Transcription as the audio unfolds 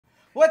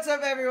What's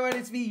up, everyone?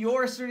 It's me,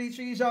 yours truly,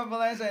 Sean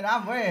Valencia, and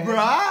I'm with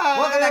Brian.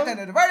 Welcome back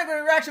to the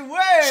Vertical Reaction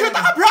with Shoot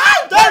ka,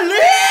 Brian! Dali!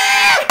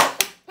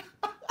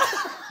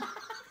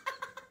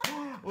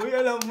 Uy,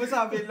 alam mo,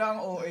 sabi lang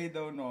OA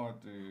daw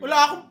natin.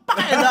 Wala akong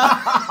pakila.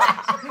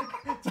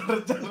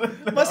 Charot.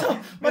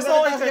 Mas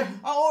okay kayo.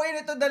 Ang OA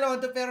nito dalawa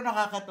to pero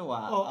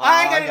nakakatuwa. Oh,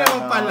 ay, ganun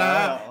naman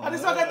pala. Ano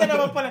sa ganda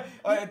naman pala.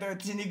 Oh, ito,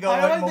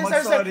 sinigawan mo,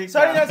 mag-sorry ka.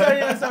 Sorry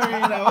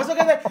na. Mas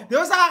maganda. Di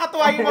ba sa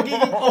kakatuwa yung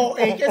magiging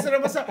OA kaysa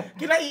naman sa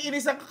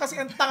kinaiinisan ka kasi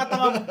ang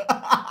tanga-tanga mo.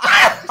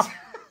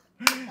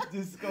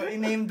 Diyos ko,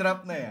 i-name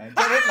drop na yan.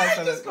 Charot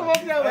lang. Diyos ko,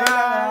 wag naman.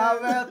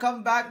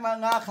 Welcome back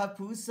mga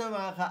kapuso,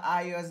 mga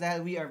kaayos,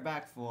 dahil we are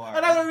back for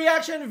another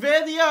reaction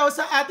video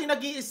sa ating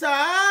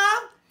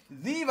nag-iisang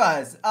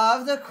Divas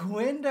of the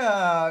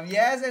Queendom.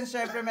 Yes, and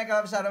syempre may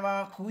kalab siya ng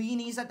mga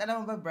queenies. At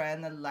alam mo ba,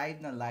 Brian, na live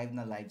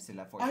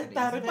sila for today's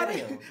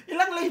video.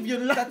 Ilang live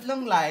yun lang?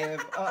 3 live.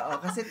 Oo,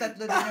 kasi 3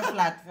 din yung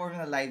platform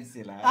na live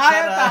sila.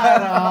 Ay,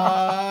 tara!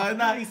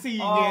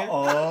 Naisingit.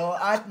 Oo,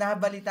 at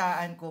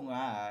nabalitaan ko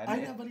nga.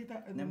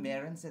 Nabalitaan. Na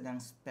meron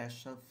silang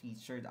special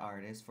featured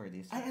artist for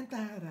this. Ay, ang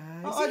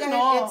taray. Oo,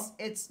 dahil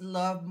it's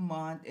Love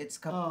Month, it's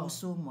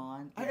Kapuso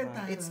Month. Ay, ang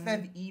taray. It's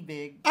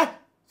Feb-ibig. Ay!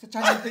 Sa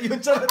channel to yun.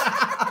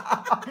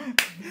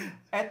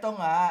 Eto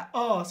nga.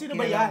 Oh, sino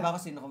ba yan? Kilala ba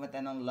kung sino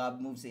kumanta ng Love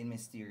Moves in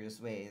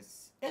Mysterious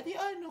Ways? Eh di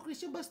ano,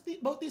 Christian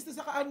Bautista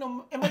sa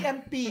ano,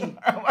 MIMP.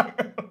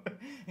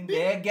 Hindi,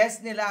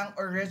 guess nila ang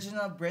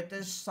original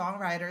British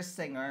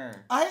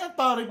songwriter-singer. Ay, ang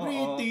tari,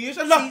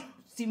 British.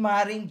 Si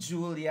Maring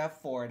Julia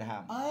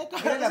Fordham. Ay,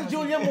 si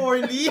Julia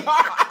Morley.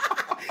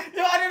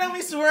 Yung ano ng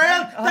Miss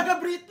World,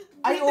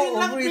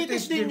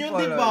 British din yun,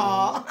 di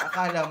ba?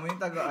 Akala mo yung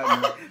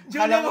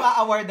Akala mo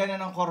a-awardan na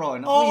ng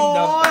Corona. Oo,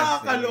 Queendom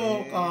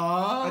nakakaloka.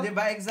 O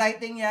diba,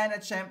 exciting yan.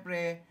 At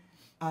syempre,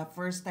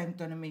 first time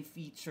to na may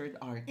featured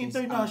artist.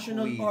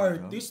 International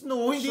artist,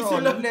 no? Hindi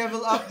sila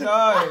level up,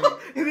 guys.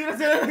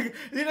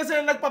 hindi na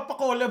sila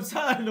nagpapakolab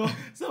sa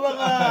sa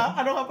mga,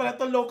 nga pala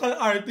to, local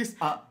artist.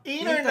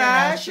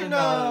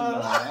 International.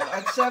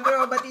 At syempre,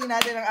 mabatiin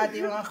natin ang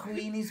ating mga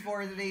queenies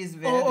for today's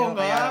video. Oo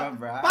nga.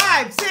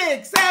 5,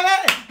 6,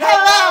 7,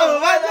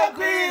 hello,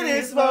 mga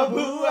queenies,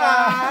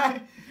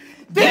 mabuhay.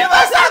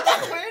 Divas sa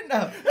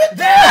Queendom.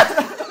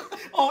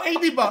 Oh,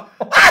 di ba?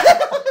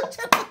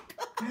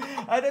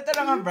 Ano ito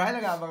na nga, Brian?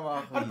 Nag-abang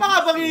mga queenies. Ano pa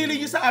nga bang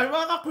hinilig nyo sa amin,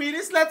 mga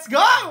queenies? Let's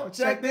go!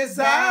 Check this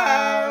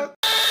out!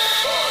 Let's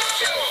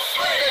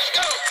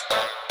go!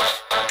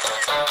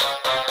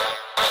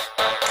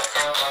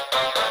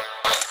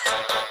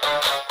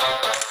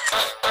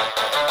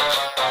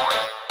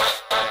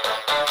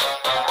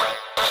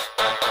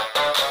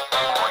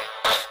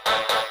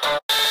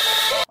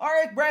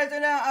 Alright, Brian,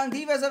 ito na ang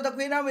Divas of the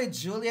Queendom with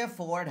Julia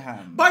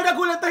Fordham.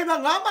 Bardagulan tayo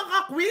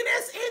mga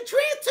queenies in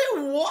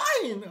 3,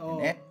 2,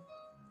 1!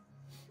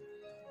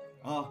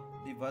 Oh.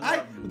 Diba?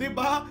 Ay,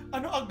 diba?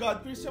 Ano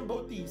agad? Christian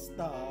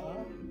Bautista?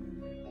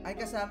 Ay,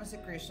 kasama si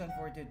Christian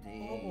for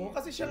today. Oo,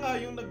 kasi siya nga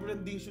yung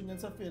nag-rendition yan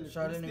sa Philippines,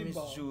 siya rin ni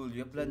diba? Miss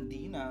Julia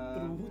Blandina.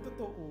 True,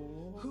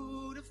 totoo.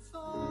 Who'd have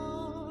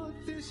thought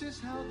this is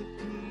how the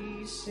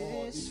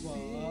pieces fit?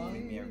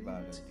 Premier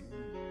Ballad.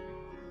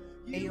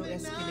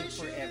 AOS Kilig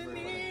Forever.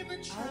 Ay,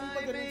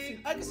 magaling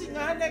sila. Ay, kasi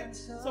nga,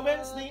 sa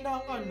Wednesday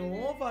na ang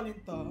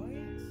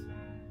Valentine's.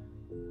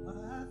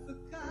 I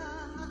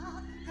forgot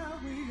how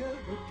we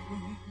ever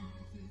came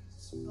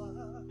this far.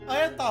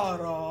 Ay,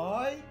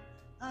 taray.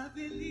 I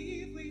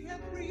believe we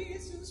have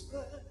reasons,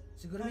 but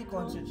Siguro may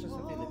concert siya sa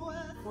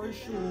Philippines. For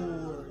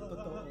sure.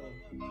 Totoo.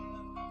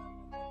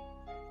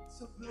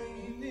 So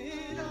blame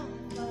it on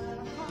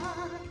my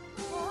heart.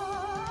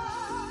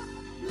 Oh,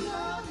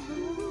 love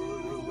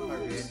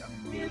moves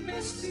in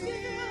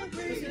mysterious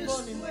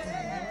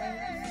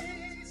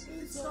ways.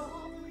 It's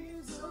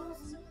always so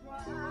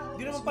surprising.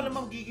 Hindi naman pala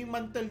magiging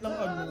mantel ng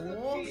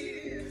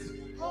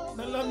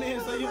ng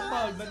lamesa yung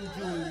palda ni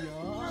Julia.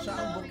 Siya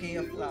ang bouquet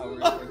of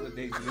flowers for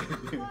today's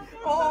video.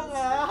 Oo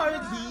nga,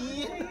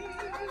 Hardy.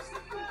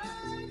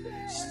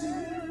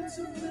 Still it's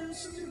a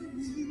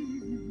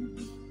mystery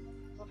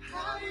of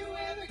how you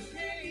ever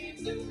came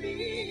to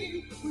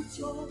be with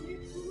your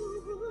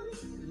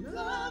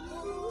love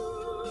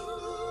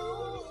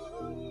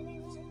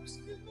moves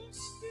in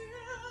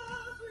mysterious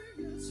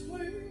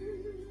ways.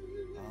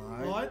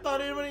 Ay,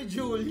 tari naman ni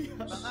Julia.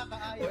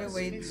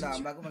 Wait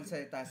lang, bago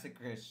magsalita si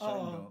Christian,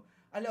 no?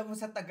 Alam mo,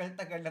 sa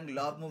tagal-tagal ng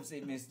Love Moves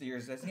in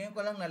Mysterious Ways, ngayon ko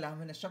lang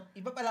nalaman na siya,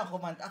 iba pala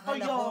kumanta.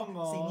 Akala ko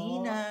si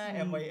Nina,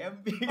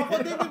 MIMP. Ako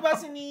din, di ba,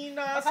 si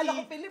Nina, Akala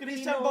ko si Filipino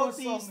Christian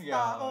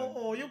Bautista.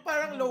 Oo, yung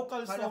parang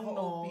local Akala song, ko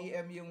no?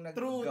 OPM yung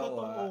True, naggawa.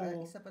 totoo.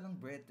 Ay, isa palang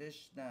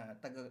British na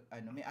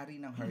may-ari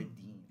ng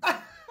Hardin.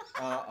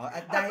 Oo.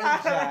 At dahil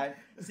dyan,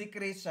 si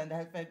Christian,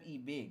 dahil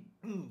pag-ibig,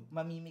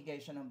 mamimigay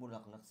siya ng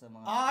bulaklak sa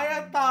mga... Ay,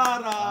 ang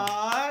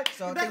taray!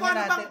 So, Hindi ko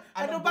tingnan natin,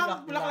 ano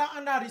bang bulaklak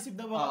ang na-receive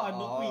ng mga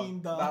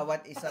Queendom?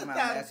 Bawat isa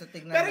mamaya. So,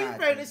 tingnan Pero natin. in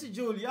fairness si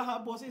Julia, ha,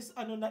 boses,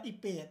 na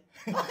ipit.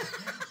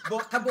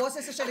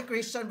 Kaboses siya ni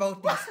Christian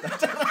Bautista.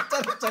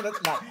 Charot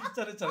lang.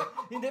 Charot.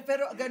 Hindi,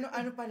 pero gano'n,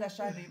 ano pala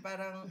siya,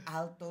 parang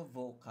alto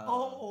vocal.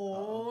 Oo.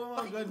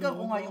 Pakinggan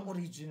ko nga yung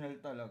original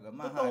talaga.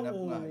 Mahanap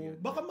nga yun.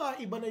 Baka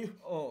maiba na yun.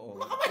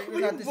 Oo. Baka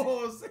maiba yung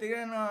boss.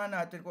 Tingnan nga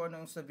natin kung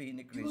anong sabihin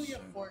ni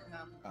Christian.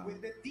 Fordham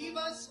with the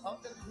divas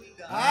of the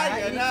Queendom.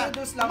 Ay, yan na.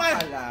 Introduce lang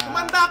pala.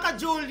 Kumanda ka,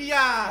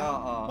 Julia.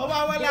 Oo.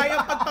 Mawawala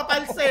yung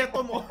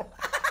pagpapalseto mo.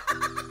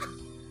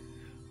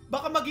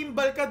 Baka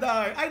magimbal ka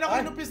dahil. Ay,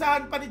 naku,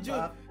 inumpisahan pa ni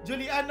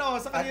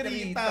Juliano sa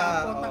kanirita.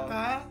 Punta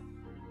ka.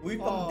 Uy,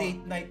 pang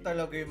date night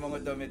talaga yung mga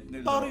damit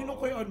nila. Tari nung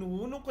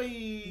kay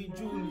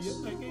Julia.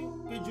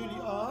 Kay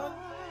Julian.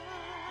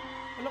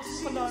 Alam ko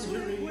sa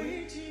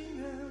lingerie.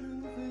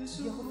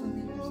 Hindi ako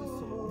familiar sa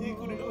song. Hindi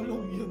ko rin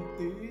alam yun,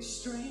 te.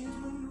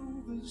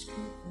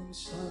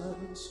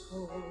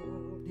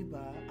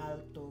 Diba?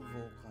 Alto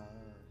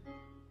vocal.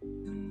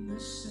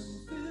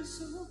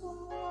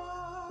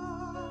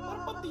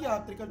 Parang pang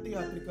theatrical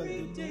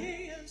din.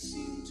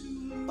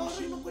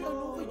 Tari nung kay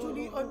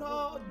Julian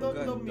na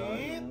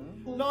damit.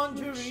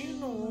 Lingerie,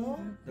 no?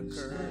 The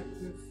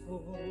curve.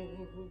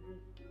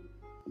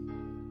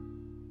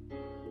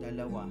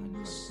 Dalawahan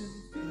pa.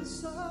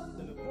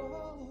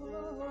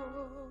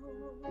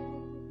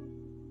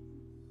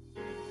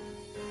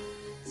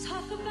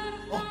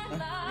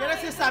 Yan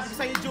ang sinasabi ko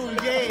sa'yo,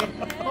 Julia.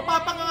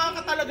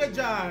 Mapapanganga ka talaga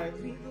dyan.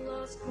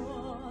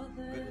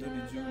 Ganda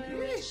ni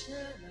Julie.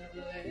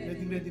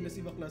 Ready na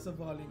si bakla sa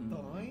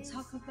Valentine's.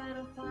 Talk about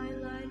a fine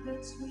line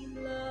between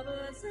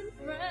lovers and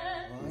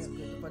friends. Ay, ang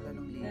ganda pala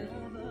ng lyric.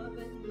 Love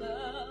and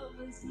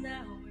lovers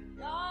now we're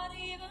not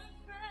even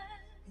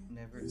friends.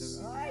 Never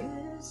look. Ay!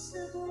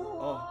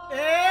 Oh.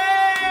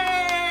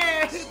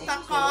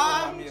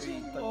 Takam! Mami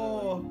Rita.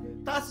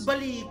 Taas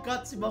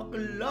balikat si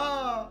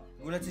bakla.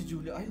 Gulat si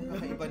Julia. Ay,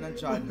 nakaiba ng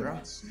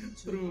genre.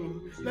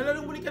 True. Lalo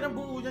nung muli ka ng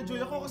buo niya,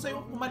 Julia. Ako kasi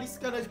umalis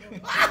ka na.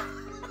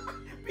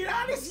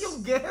 Pinalis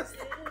yung guest.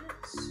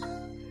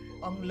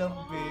 Ang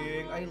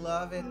lambing. I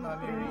love it,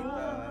 Mami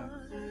Rita.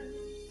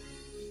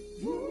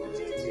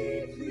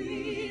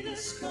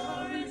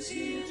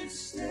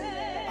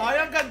 Ay,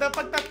 ang ganda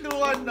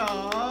pagtatluan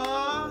na.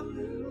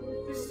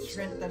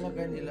 Strength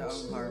talaga nila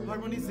ang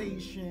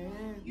Harmonization.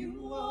 You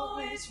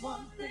always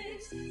want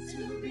things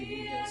to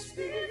be as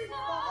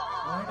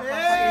before. Ay,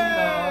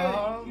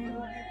 nakaka-inlove.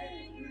 You're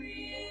angry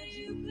and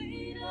you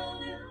bleed a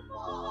little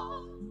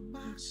more.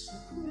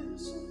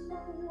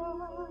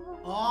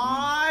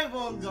 Ay,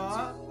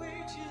 bongga.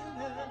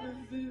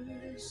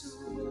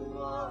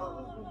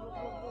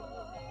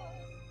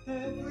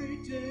 Every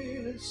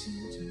day listen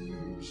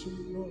to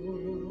some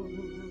more.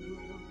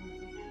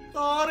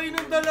 Sorry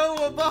ng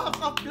dalawa,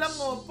 backup lang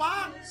o,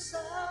 pak!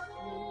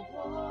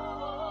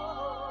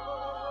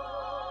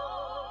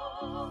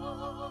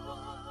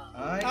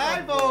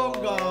 Ay,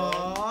 bongga!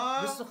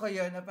 Gusto ko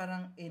yun na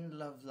parang in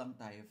love lang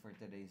tayo for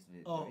today's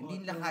video.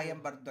 Hindi nila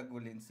kayang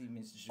bardagulin si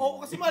Miss Julia. Oo,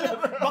 kasi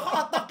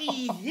baka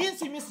atakihin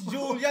si Miss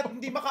Julia at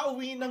hindi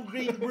makauwi ng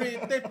Great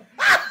Britain.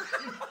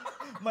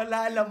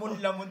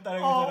 Malalamon-lamon talaga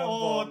siya ng bongga.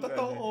 Oo,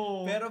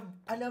 totoo. Pero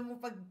alam mo,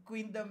 pag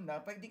Queendom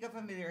na, pag di ka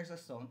familiar sa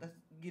song, tapos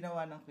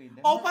ginawa ng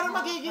Queendom. Para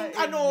magiging,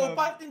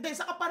 hindi,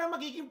 saka para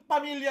magiging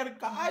familiar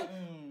ka. Ay,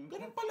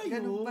 ganun pala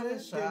yun. Ganun pala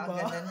siya. Diba? Ang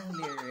ganda ng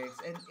lyrics.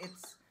 And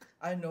it's,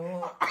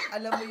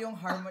 alam mo yung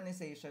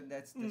harmonization,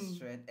 that's the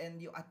strength.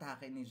 And yung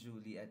atake ni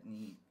Julie at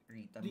ni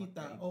Rita.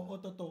 Oo,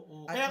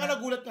 totoo. Kaya nga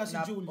nagulat nga si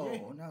Julie.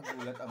 Oo,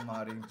 nagulat ang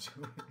Maring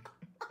Julie.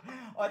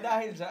 O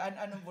dahil dyan,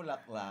 anong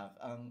bulaklak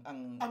ang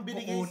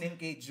kukunin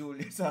kay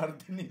Julia sa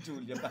hardin ni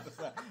Julia para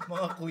sa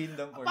mga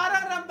Queendom for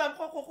Parang ramdam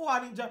ko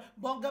kukuhanin dyan,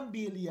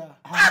 bonggambilya.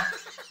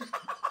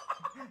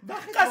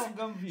 Bakit Kasi,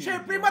 bonggambilya?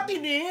 syempre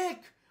matinik.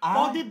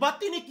 Diba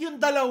tinik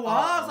yung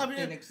dalawa? Sabi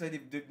niya, tinik sa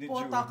dibdib ni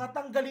Julia.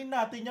 katanggalin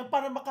natin yan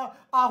para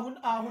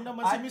makaahon-ahon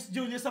naman si Miss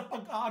Julia sa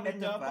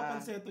niya,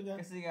 papanseto niya.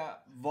 Kasi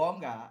nga,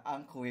 bongga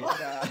ang queen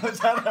na.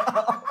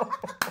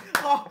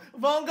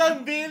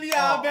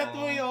 Bonggambilya, bet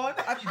mo yun.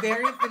 At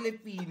very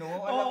Filipino.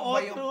 Alam mo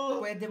ba yung true.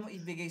 pwede mo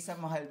ibigay sa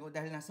mahal mo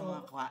dahil nasa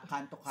mga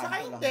kanto-kanto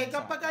Saka lang.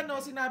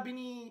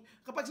 hindi,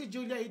 kapag si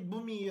Julia ay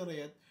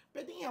bumirit,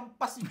 pwede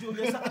ihampas si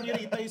Julia sa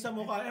kanirita yung sa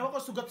mukha. Ewan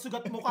ko,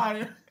 sugat-sugat mukha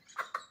niya.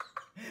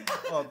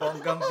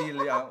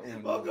 Bonggambilya ang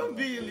uno.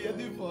 Bonggambilya,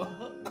 di ba?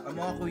 Ang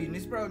mga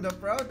queenies, proud na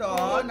proud.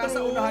 Nasa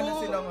true. unahan na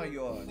sila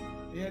ngayon.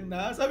 Yan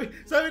na. Sabi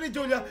ni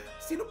Julia,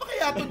 sino pa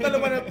kaya itong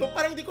dalawa na to?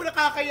 Parang hindi ko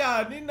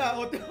nakakayanin na.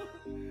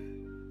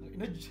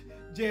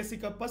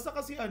 Jessica pa sa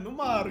kasi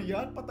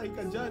Marian, patay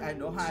ka dyan.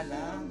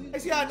 Hana? Ay,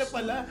 si Hana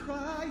pala.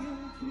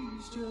 Crying,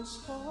 please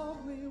just hold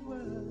me while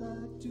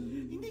I do.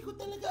 Hindi ko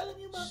talaga alam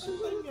yung mga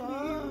kanta niya.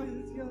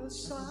 With your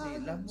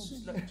silence,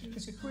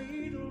 just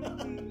cradle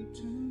me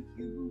to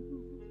you.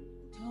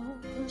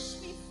 Don't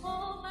push me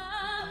for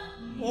my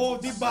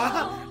Di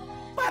ba?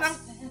 Parang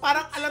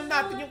parang alam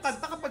natin yung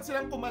kanta kapag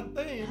silang kumanta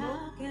eh, no?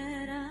 How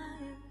can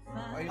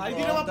I Ay,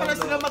 di naman pala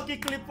sila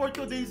magki-clip for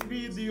today's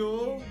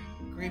video.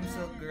 Cream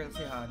Silk Girl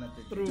si Hannah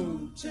today.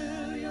 True.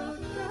 tell your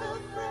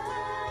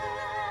girlfriend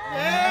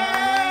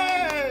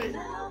Hey!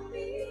 about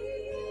me?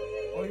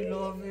 I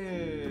love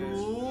it.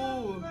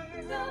 True.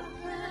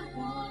 Girlfriend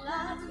won't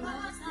like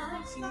my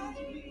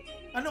night.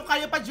 Ano,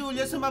 kaya pa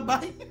Julia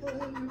sumabay?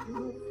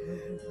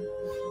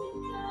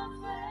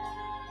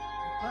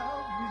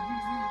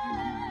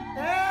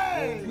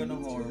 Hey! Ganda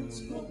ng hormone.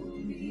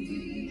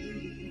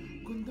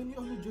 Ganda ni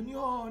ano dyan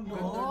yan, no?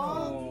 Ganda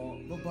no.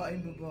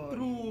 Babaeng babae.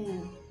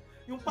 True.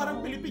 Yung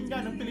parang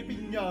Pilipinyan,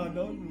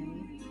 no?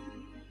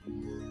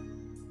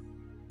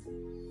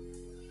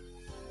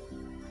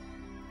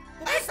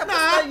 Ay, tapos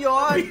na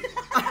yun!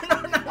 Ano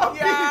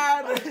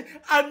nangyari?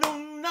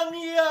 Anong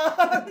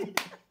nangyari?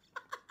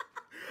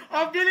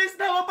 Ang bilis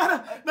naman,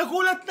 parang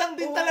nagulat lang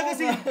din talaga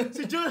si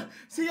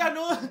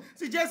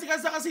Jessica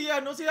sa si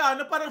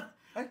Hannah, parang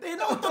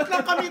nautot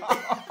lang kami.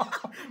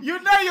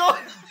 Yun na yun.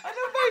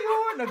 Ano ba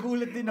yun?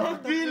 Nagulat din ako. Ang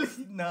bilis.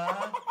 Tapos na.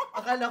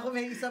 Akala ko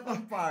may isa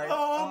pang part.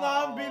 Oo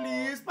nga, ang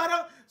bilis.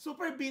 Parang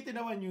super beaty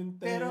naman yun,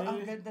 te. Pero ang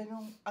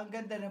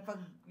ganda na pag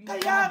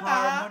Kaya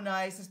nga.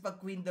 harmonize, tapos pag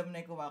Queendom na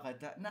yung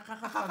kumakanta,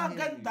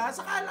 Nakakaganda.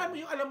 Saka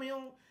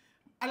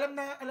alam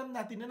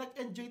natin na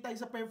nag-enjoy tayo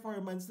sa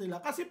performance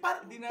nila. Kasi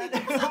parang, Hindi natin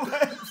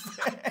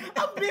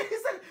ang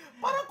bilis.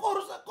 Parang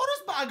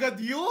chorus ba agad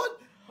yun?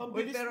 Ang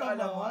bilis pero naman.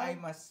 alam mo, I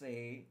must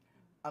say,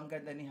 ang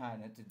ganda ni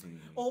Hannah today.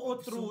 Oo,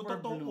 true,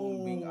 Super totoo.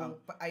 blooming.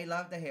 I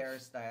love the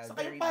hairstyle.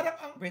 Saka yung parang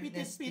ang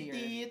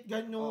pitit-pitit,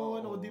 ganun,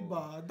 o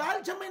diba?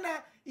 Dahil dyan may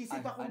naisip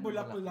akong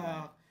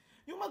bulak-bulak.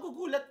 Yung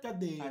magugulat ka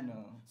din.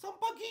 Ano?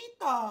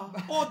 Sampagita.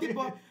 O,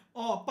 diba?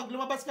 O, pag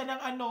lumabas ka ng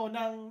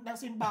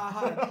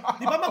simbahan,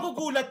 diba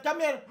magugulat ka,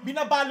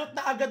 binabalot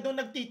na agad doon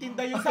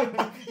nagtitinda yung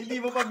sampagita. Hindi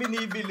mo pa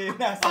binibili.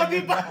 O,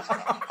 diba?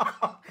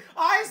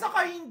 Ay,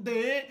 saka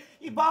hindi.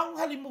 Ibang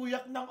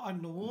halimuyak ng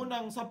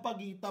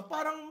sampagita.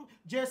 Parang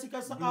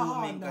Jessica sa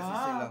Blooming Hannah. kasi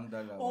silang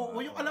dalawa. Oo,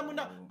 yung alam mo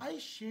na, ay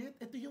shit,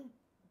 ito yung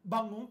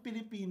bangong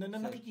Pilipina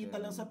na nakikita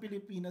lang sa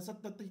Pilipinas at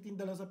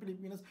natitinda lang sa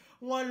Pilipinas.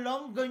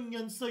 Walang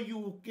ganyan sa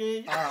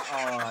UK.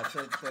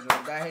 True.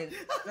 Dahil,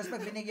 tapos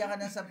pag binigyan ka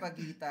ng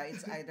sampagita,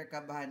 it's either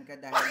kabahan ka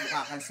dahil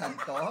mukha kang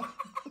santo.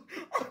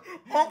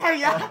 O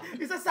kaya,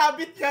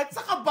 isasabit yan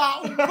sa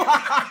kabaong mo.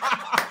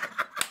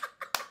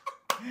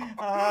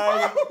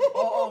 Ay,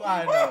 oo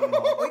nga naman.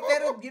 Uy,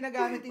 pero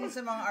ginagamit din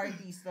sa mga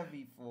artista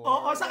before.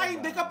 Oo, saka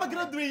hindi kapag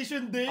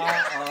graduation day.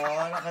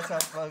 Oo,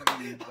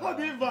 nakasampagita. O,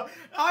 diba?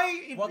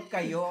 Ay, Huwag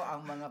kayo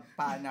ang mga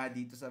pana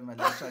dito sa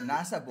Malaysia.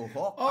 Nasa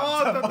buhok. Oo,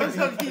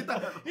 sampagita.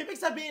 Ibig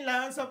sabihin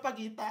lang,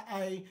 sampagita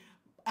ay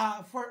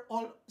for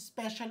all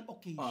special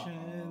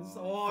occasions.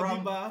 Oh,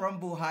 diba? From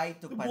buhay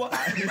to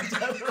patay.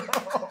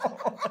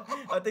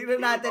 O, tingnan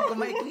natin kung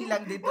maikli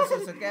lang dito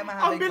susunod. Kaya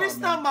mahaba Ang bilis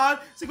naman.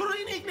 Siguro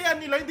iniiklian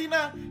nila. Hindi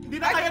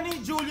na kaya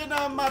ni Julia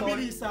na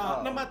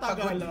mabilisa, na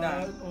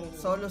matagalan.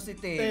 Solo si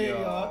Teo.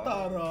 Teo,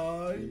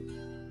 taray.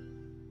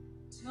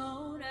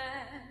 Don't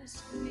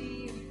ask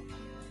me.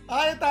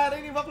 Ay,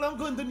 taray, ni Baklang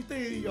gundo ni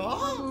Teo.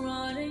 I'm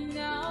running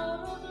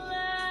out of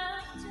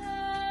laughter.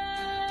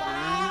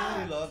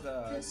 I love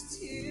that. Just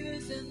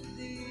tears and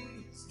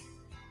these.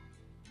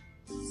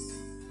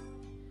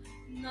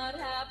 Not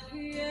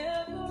happy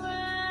ever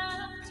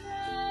after.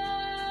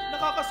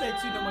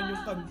 Nakaka-sexy naman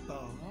yung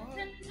kanta.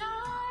 And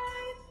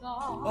I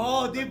thought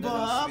Oh, di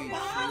ba? Ganda ng it sweet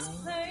was shoe.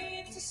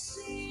 plain to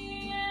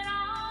see, and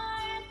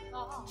I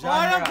thought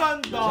Ay, ang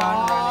ganda!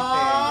 Genre ni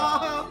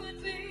Teo. we'd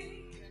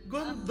be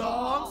Ganda,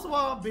 ang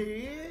swabe.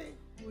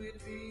 we'd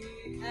be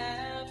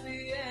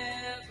happy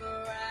ever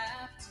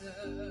after.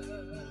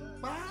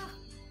 Pa?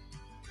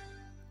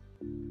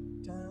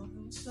 Down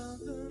in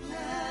Southern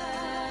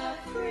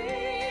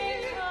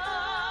Africa.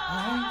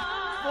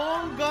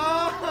 Bongga!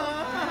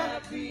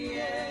 Happy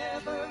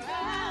ever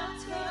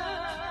after.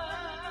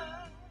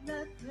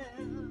 Let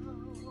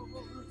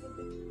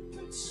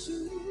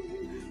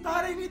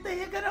Taray ni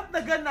Teo, ganap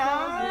na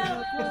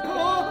ganap.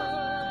 Oh.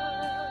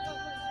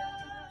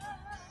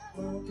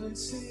 Open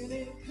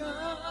city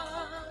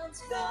comes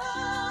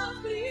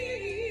coming.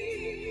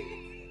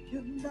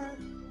 You're not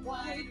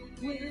white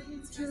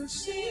winter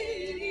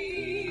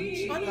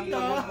city. Ano Ang ka?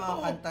 mga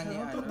kanta ni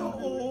ano.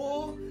 Totoo.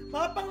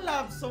 Mga pang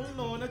love song,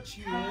 no? Na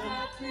chill.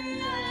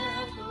 Happy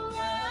ever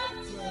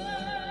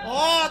after.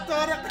 Oh,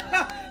 torak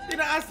na.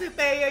 Tinaas si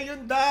Teo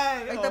yun,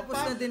 dahil. Ay, tapos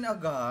na din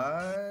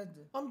agad.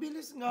 Ang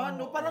bilis nga,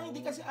 no? Parang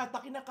hindi kasi ata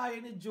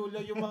kinakaya ni Julia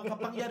yung mga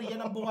kapangyarihan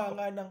ng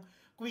bunganga ng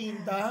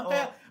Queendom.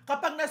 Kaya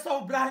kapag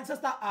nasobrahan sa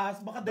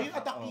taas, baka daw yung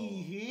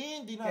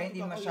atakihin. Hindi Kaya natin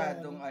hindi kakayanin.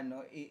 masyadong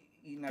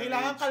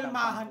Kailangan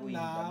kalmahan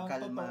lang.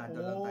 Kalmado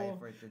lang Totoo. tayo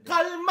for today.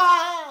 Kalma!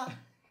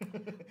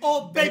 Oh,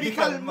 baby,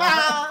 kalma!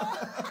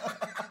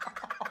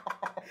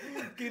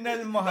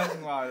 Kinalmahan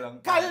nga lang.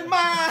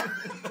 Kalma!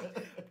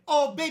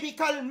 Oh, baby,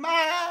 kalma!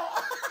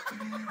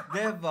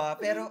 Diba?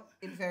 Pero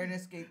in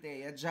fairness kay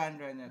Thea,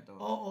 genre na to.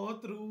 Oo,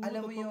 true.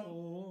 Alam mo totoo.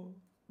 yung-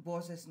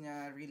 boses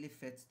niya really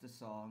fits the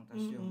song.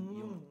 Tapos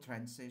yung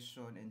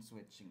transition and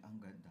switching, ang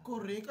ganda.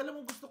 Correct.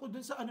 Alam mo, gusto ko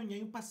dun sa ano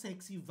niya, yung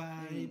pa-sexy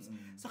vibes.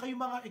 Saka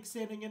yung mga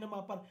eksena niya na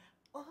mga parang,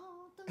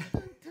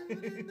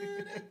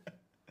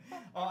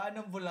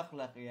 anong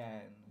bulaklak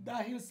yan?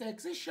 dahil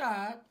sexy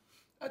siya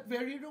at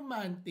very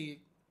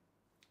romantic.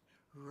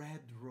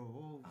 Red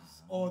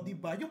Rose.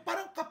 Diba? Yung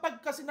parang kapag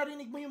kasi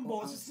narinig mo yung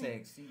boses ang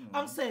sexy. No?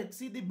 Ang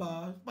sexy,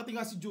 diba? Pati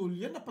nga si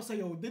Julian,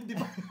 napasayaw din,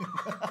 diba?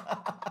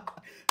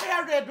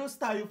 Kaya Red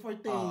Rose tayo for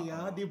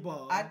Thea,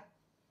 diba? At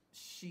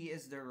she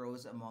is the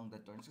rose among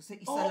the thorns. Kasi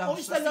isa lang lang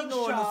siya.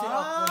 siya. Si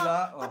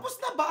Akula. Tapos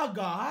na ba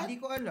agad?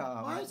 Hindi ko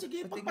alam. Ay,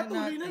 sige,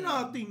 pagpatuloy na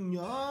natin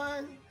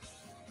yan.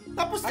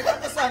 Tapos ay,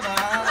 tapos na.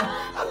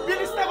 Ang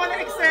bilis naman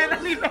ang eksena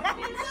nila.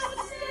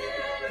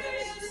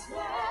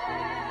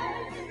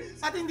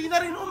 At hindi na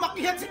rin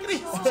umakyat si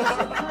Christian.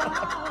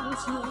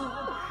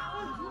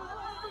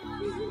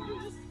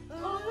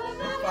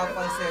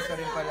 Nagpapalseto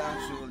rin pala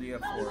ang Julia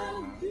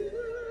Fordham.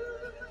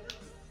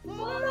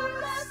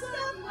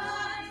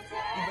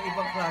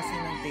 Iba-ibang klase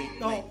ng date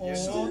night.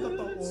 Oo,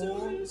 totoo.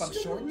 Pag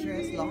short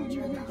dress, long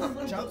dress,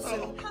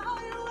 jumpsuit.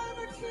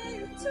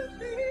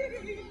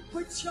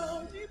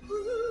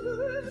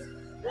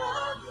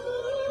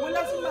 Wala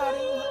si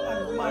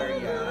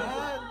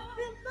Marian.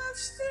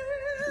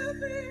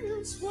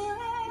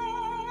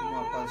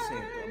 Mga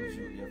falsetto ang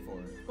Julia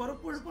Fordham. Parang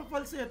puro pa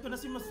falsetto na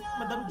si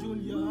Madam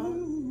Julia.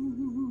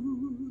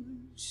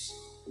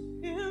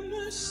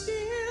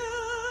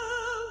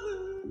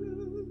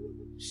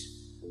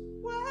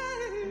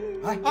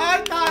 Ay,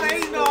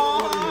 taray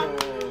no!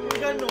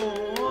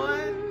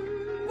 Ganon.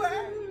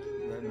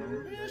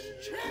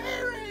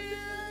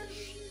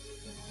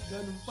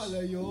 Ganon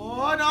pala yun.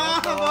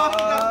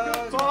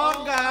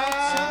 Bongga!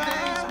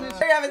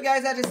 There you have it,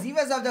 guys. That is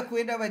Divas of the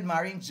Queendom with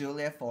Mari and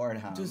Julia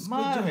Fordham.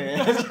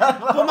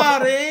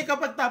 Kumari,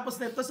 kapag tapos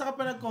nito, saka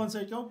pa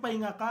nag-concert yung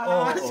pahinga ka.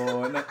 Oo.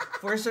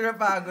 For sure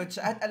napagod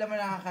siya. At alam mo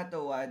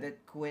nakakatawa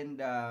that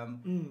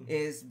Queendom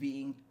is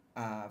being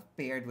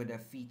paired with a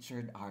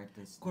featured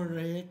artist.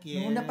 Correct,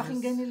 yes. Nung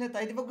napakinggan nila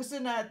tayo, di ba gusto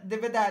na, di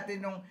ba dati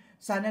nung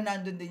sana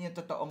nandun din yung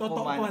totoong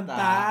kumanta.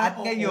 At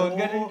ngayon,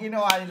 ganun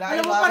ginawa nila.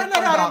 Alam mo, parang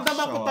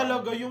nararamdaman ko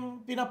talaga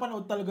yung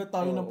pinapanood talaga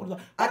tayo ng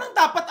production. Parang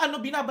dapat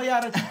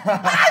binabayaran.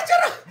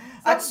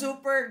 At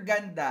super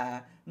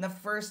ganda na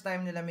first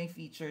time nila may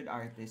featured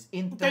artist.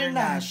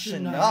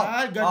 International.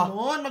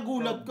 Ganon.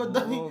 Magulat ko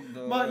dahil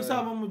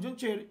maisama mo dyan,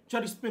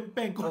 Charis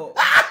Pempenko.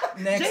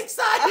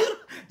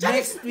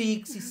 Next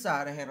week, si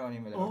Sarah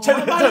Geronimo.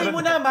 Malay mo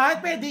naman,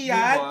 pwede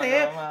yan.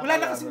 Wala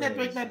na kasi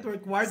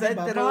network war,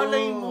 diba?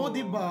 Malay mo,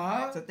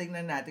 diba? So,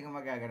 tingnan natin kung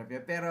magaganap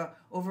yan. Pero,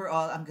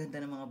 overall, ang ganda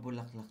ng mga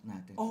bulaklak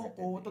natin.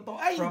 Oo, totoo.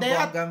 Ay, From hindi.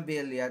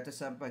 Bougainvillea to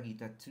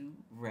Sampaguita to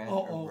Red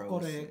Roses. Oo,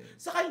 correct.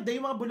 Saka hindi,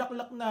 yung mga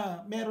bulaklak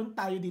na meron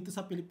tayo dito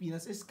sa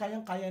Pilipinas is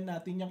kayang-kaya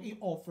natin yung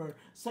i-offer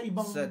sa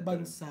ibang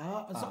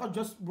bansa. At saka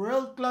just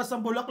world class ang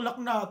bulaklak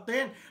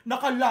natin.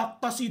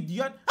 Nakalactasid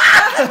yan.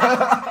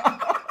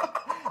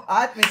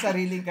 At may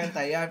sariling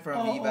kanta yan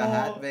from Viva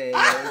Hotbase.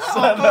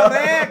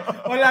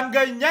 Correct! Walang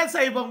ganyan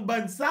sa ibang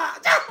bansa.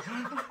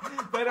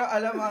 Pero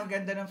alam mo, ang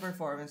ganda ng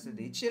performance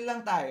today. Chill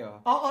lang tayo.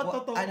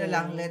 Totoo.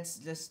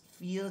 Let's just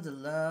feel the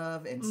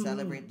love and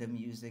celebrate the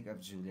music of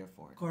Julia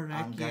Fordham. Correct,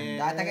 ang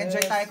ganda. At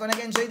nag-enjoy tayo. Kung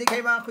nag-enjoy din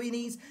kayo mga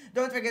Queenies,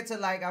 don't forget to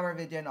like our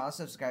video and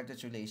also subscribe to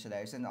True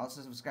Lives and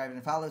also subscribe and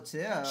follow to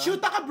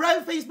Shoot ka,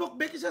 Brian, Facebook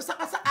page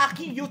saka sa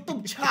aking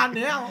YouTube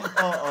channel.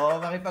 Oo,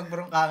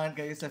 makipagbrungkangan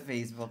kayo sa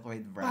Facebook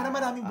with Brian. Para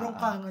maraming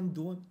brungkangan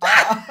doon.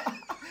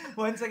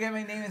 Once again,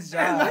 my name is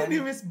John. And my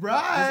name is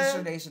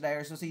Brian. This is True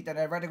Lives. We'll see you in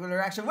a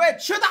regular reaction with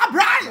Shoot ka,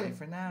 Brian! Bye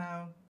for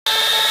now. 1,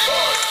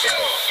 2,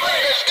 3,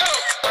 let's go!